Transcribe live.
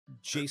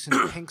Jason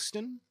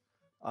Pinkston.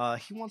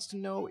 He wants to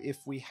know if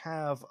we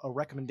have a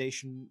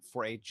recommendation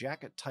for a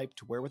jacket type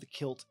to wear with a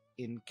kilt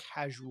in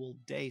casual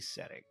day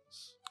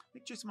settings. I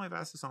think Jason might have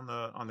asked this on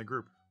the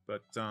group,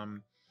 but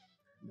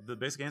the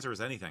basic answer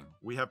is anything.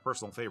 We have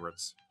personal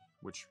favorites,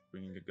 which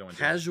we can go into.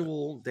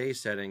 Casual day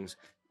settings,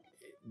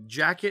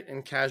 jacket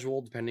and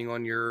casual, depending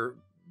on your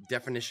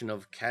definition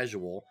of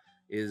casual,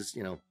 is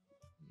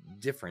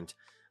different.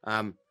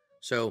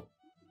 So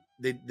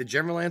the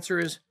general answer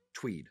is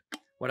tweed.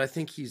 What I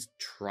think he's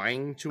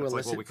trying to That's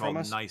elicit like what we call from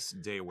us, nice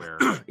day wear.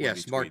 yeah,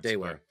 smart day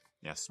wear.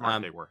 Yeah,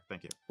 smart day wear.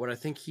 Thank you. What I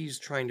think he's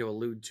trying to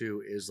allude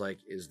to is like,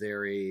 is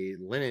there a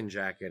linen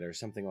jacket or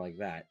something like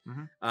that?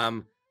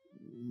 Mm-hmm.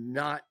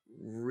 Not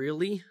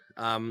really.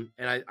 And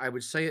I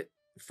would say it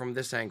from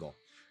this angle.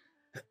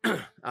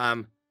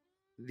 In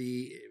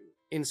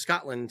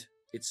Scotland,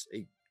 it's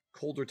a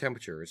colder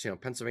temperature. It's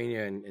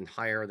Pennsylvania and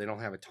higher. They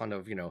don't have a ton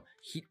of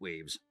heat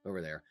waves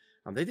over there.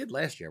 They did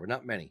last year, but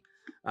not many.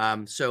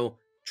 So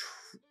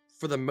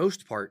for the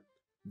most part,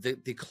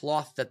 the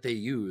cloth that they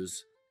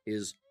use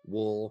is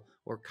wool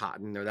or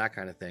cotton or that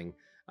kind of thing.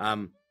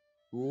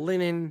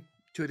 Linen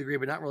to a degree,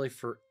 but not really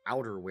for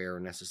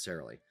outerwear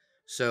necessarily.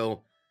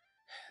 So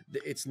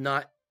it's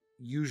not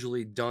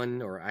usually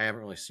done, or I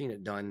haven't really seen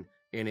it done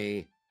in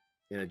a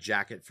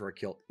jacket for a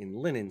kilt in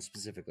linen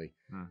specifically.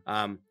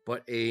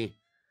 But a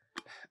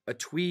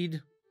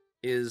tweed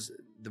is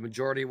the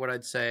majority of what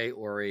I'd say,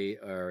 or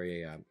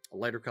a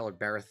lighter colored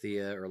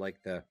Barathea, or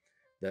like the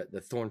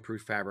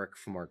thorn-proof fabric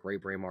from our Gray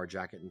Braemar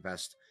jacket and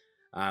vest.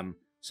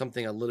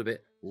 Something a little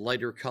bit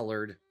lighter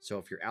colored, so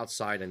if you're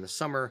outside in the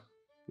summer,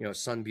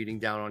 sun beating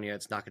down on you,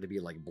 it's not going to be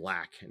like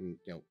black and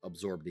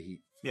absorb the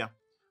heat. Yeah.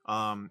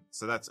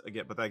 So that's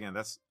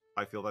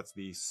I feel that's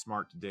the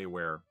smart day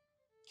wear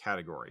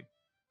category.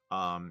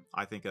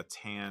 I think a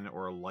tan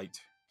or a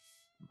light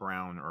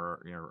brown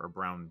or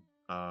brown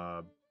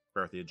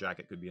Barathea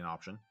jacket could be an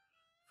option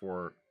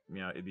for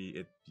it'd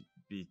be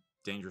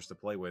dangerous to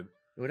play with.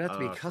 It would have to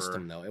be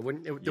custom, though. There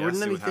wouldn't it would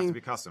have to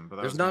be custom. But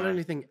there's not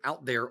anything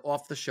out there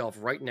off the shelf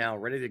right now,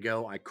 ready to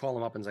go. I call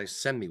them up and say,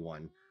 "Send me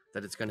one."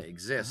 That it's going to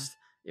exist.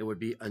 Mm-hmm. It would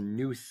be a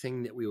new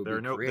thing that we would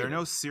creating. There are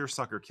no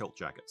seersucker kilt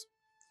jackets.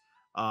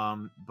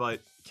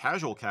 But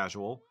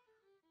casual,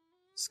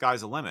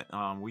 sky's the limit.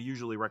 We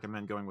usually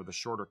recommend going with a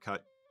shorter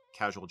cut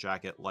casual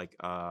jacket, like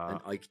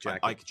an Ike jacket.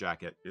 An Ike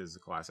jacket is a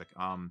classic.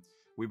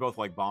 We both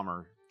like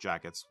bomber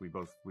jackets. We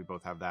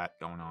both have that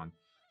going on.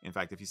 In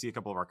fact, if you see a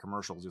couple of our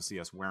commercials, you'll see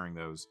us wearing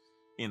those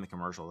in the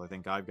commercials. I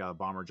think I've got a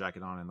bomber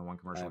jacket on in the one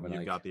commercial, and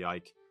you've got the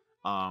Ike.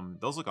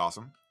 Those look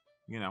awesome.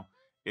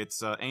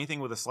 It's anything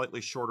with a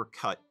slightly shorter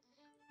cut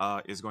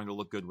is going to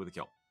look good with a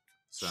kilt.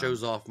 So,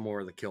 shows off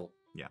more of the kilt.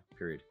 Yeah.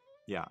 Period.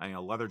 Yeah, a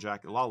leather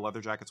jacket. A lot of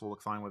leather jackets will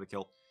look fine with a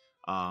kilt.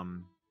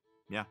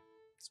 Yeah,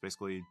 it's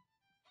basically,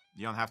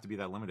 you don't have to be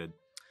that limited.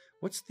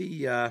 What's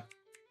the?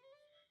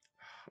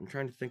 I'm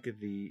trying to think of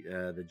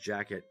the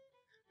jacket.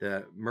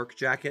 The Merc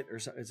jacket, or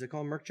something. Is it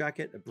called Merc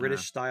jacket? A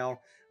British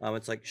style.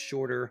 It's like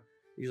shorter.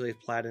 Usually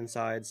it's plaid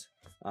insides,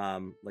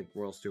 like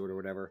Royal Stewart or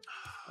whatever.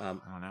 I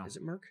don't know. Is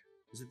it Merc?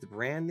 Is it the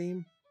brand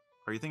name?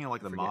 Are you thinking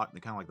like the mod,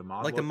 kind of like the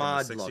mod, like look the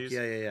mod in the 60s?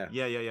 look?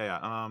 Yeah.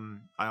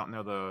 I don't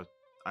know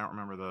I don't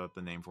remember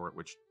the name for it,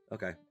 which is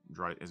going to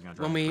drive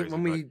me crazy,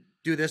 when we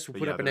do this, we'll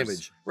put up an there's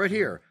image right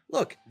here.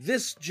 Look,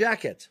 this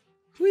jacket.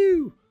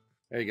 Woo!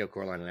 There you go,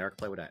 Coraline and Eric.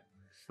 Play with that.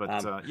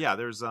 But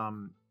there's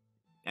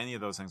any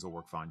of those things will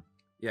work fine.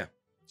 Yeah,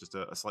 just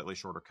a slightly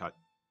shorter cut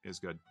is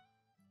good.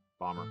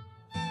 Bomber.